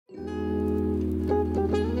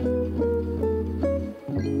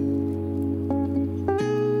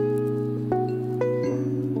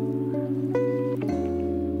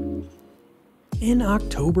In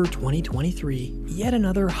October 2023, yet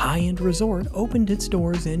another high-end resort opened its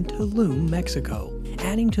doors in Tulum, Mexico,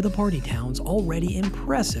 adding to the party town's already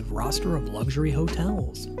impressive roster of luxury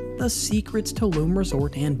hotels. The Secrets Tulum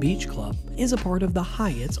Resort and Beach Club is a part of the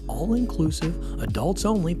Hyatt's all-inclusive,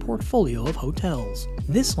 adults-only portfolio of hotels.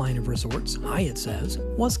 This line of resorts, Hyatt says,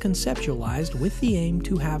 was conceptualized with the aim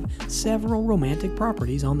to have several romantic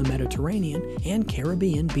properties on the Mediterranean and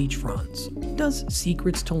Caribbean beachfronts. Does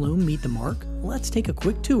Secrets Tulum meet the mark? Let's take a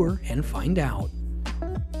quick tour and find out.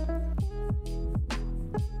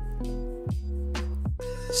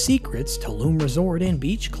 Secrets Tulum Resort and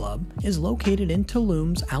Beach Club is located in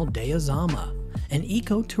Tulum's Aldea Zama, an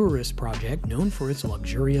eco-tourist project known for its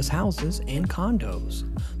luxurious houses and condos.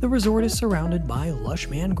 The resort is surrounded by lush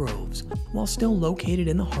mangroves, while still located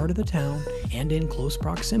in the heart of the town and in close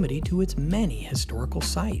proximity to its many historical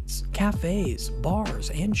sites, cafes,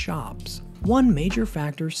 bars, and shops. One major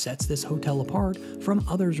factor sets this hotel apart from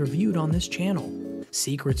others reviewed on this channel.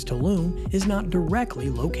 Secrets Tulum is not directly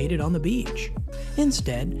located on the beach.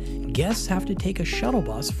 Instead, guests have to take a shuttle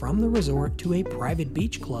bus from the resort to a private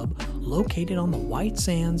beach club located on the white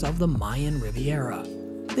sands of the Mayan Riviera.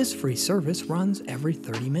 This free service runs every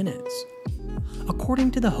 30 minutes.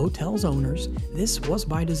 According to the hotel's owners, this was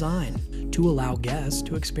by design to allow guests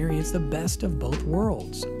to experience the best of both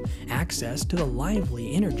worlds: access to the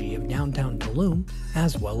lively energy of downtown Tulum,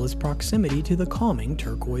 as well as proximity to the calming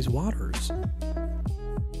turquoise waters.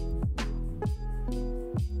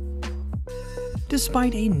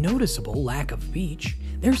 Despite a noticeable lack of beach,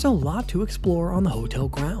 there's a lot to explore on the hotel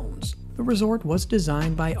grounds. The resort was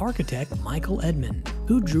designed by architect Michael Edmond,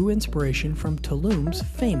 who drew inspiration from Tulum's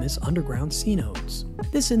famous underground cenotes.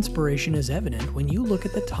 This inspiration is evident when you look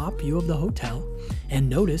at the top view of the hotel and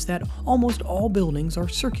notice that almost all buildings are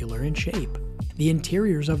circular in shape. The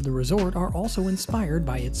interiors of the resort are also inspired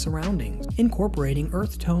by its surroundings, incorporating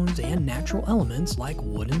earth tones and natural elements like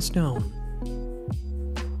wood and stone.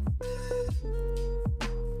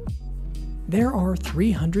 There are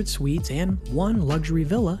 300 suites and one luxury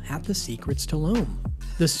villa at the Secrets Tulum.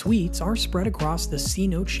 The suites are spread across the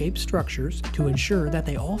cenote-shaped structures to ensure that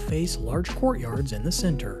they all face large courtyards in the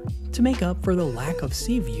center. To make up for the lack of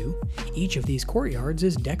sea view, each of these courtyards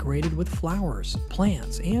is decorated with flowers,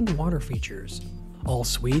 plants, and water features. All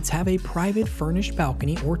suites have a private furnished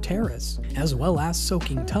balcony or terrace, as well as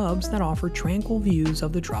soaking tubs that offer tranquil views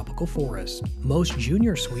of the tropical forest. Most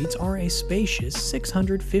junior suites are a spacious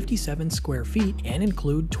 657 square feet and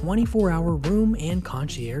include 24-hour room and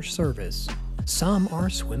concierge service. Some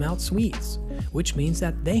are swim-out suites, which means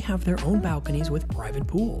that they have their own balconies with private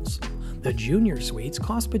pools. The junior suites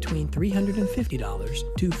cost between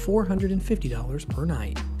 $350 to $450 per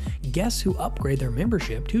night. Guests who upgrade their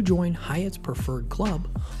membership to join Hyatt's Preferred Club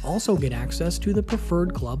also get access to the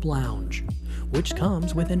Preferred Club Lounge, which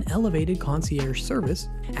comes with an elevated concierge service,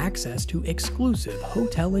 access to exclusive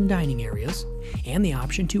hotel and dining areas, and the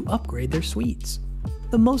option to upgrade their suites.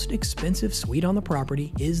 The most expensive suite on the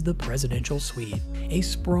property is the Presidential Suite, a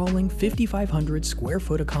sprawling 5,500 square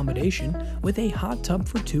foot accommodation with a hot tub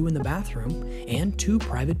for two in the bathroom and two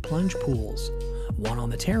private plunge pools, one on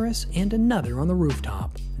the terrace and another on the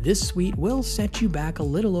rooftop. This suite will set you back a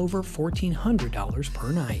little over $1,400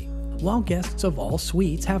 per night. While guests of all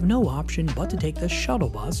suites have no option but to take the shuttle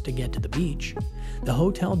bus to get to the beach, the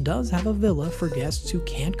hotel does have a villa for guests who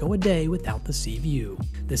can't go a day without the sea view.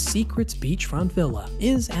 The Secrets Beachfront Villa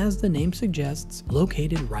is, as the name suggests,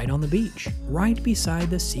 located right on the beach, right beside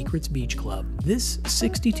the Secrets Beach Club. This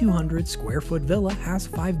 6,200 square foot villa has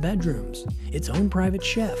 5 bedrooms, its own private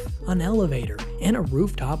chef, an elevator, and a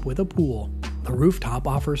rooftop with a pool. The rooftop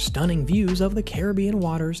offers stunning views of the Caribbean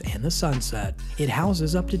waters and the sunset. It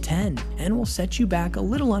houses up to 10 and will set you back a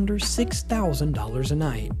little under $6,000 a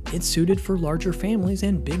night. It's suited for larger families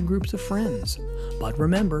and big groups of friends. But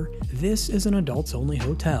remember, this is an adults-only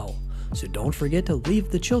hotel, so don't forget to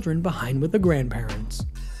leave the children behind with the grandparents.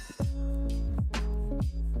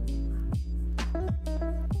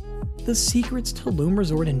 The Secrets Tulum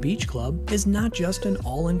Resort and Beach Club is not just an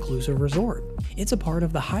all-inclusive resort. It's a part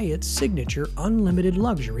of the Hyatt's signature unlimited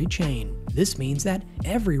luxury chain. This means that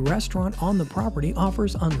every restaurant on the property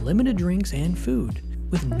offers unlimited drinks and food,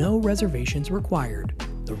 with no reservations required.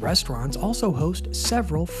 The restaurants also host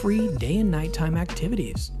several free day and nighttime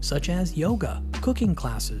activities, such as yoga, cooking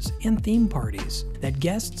classes, and theme parties that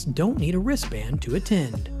guests don't need a wristband to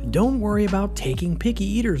attend. Don't worry about taking picky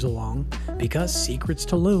eaters along, because Secrets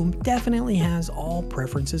Tulum definitely has all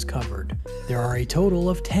preferences covered. There are a total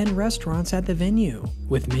of 10 restaurants at the venue,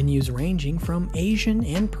 with menus ranging from Asian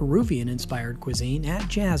and Peruvian-inspired cuisine at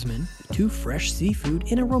Jasmine to fresh seafood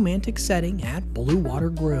in a romantic setting at Blue Water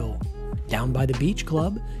Grill. Down by the beach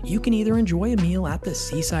club, you can either enjoy a meal at the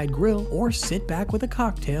Seaside Grill or sit back with a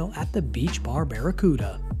cocktail at the Beach Bar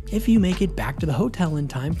Barracuda. If you make it back to the hotel in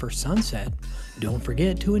time for sunset, don't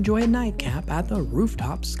forget to enjoy a nightcap at the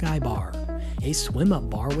Rooftop Sky Bar, a swim-up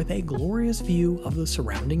bar with a glorious view of the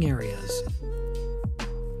surrounding areas.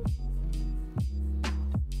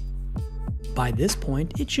 By this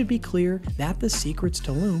point, it should be clear that the Secrets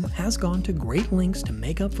Tulum has gone to great lengths to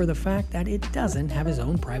make up for the fact that it doesn't have its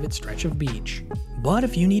own private stretch of beach. But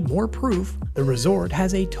if you need more proof, the resort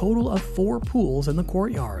has a total of 4 pools in the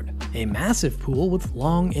courtyard. A massive pool with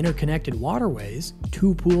long interconnected waterways,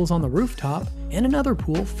 2 pools on the rooftop, and another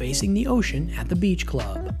pool facing the ocean at the beach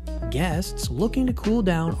club. Guests looking to cool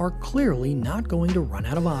down are clearly not going to run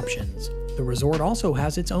out of options. The resort also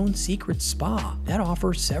has its own secret spa that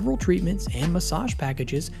offers several treatments and massage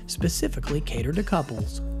packages specifically catered to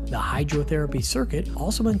couples. The hydrotherapy circuit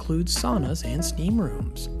also includes saunas and steam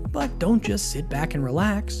rooms. But don't just sit back and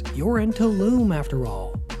relax, you're in Tulum after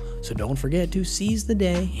all. So don't forget to seize the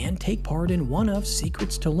day and take part in one of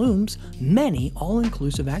Secrets Tulum's many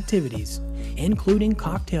all-inclusive activities, including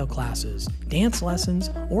cocktail classes, dance lessons,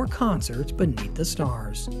 or concerts beneath the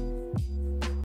stars.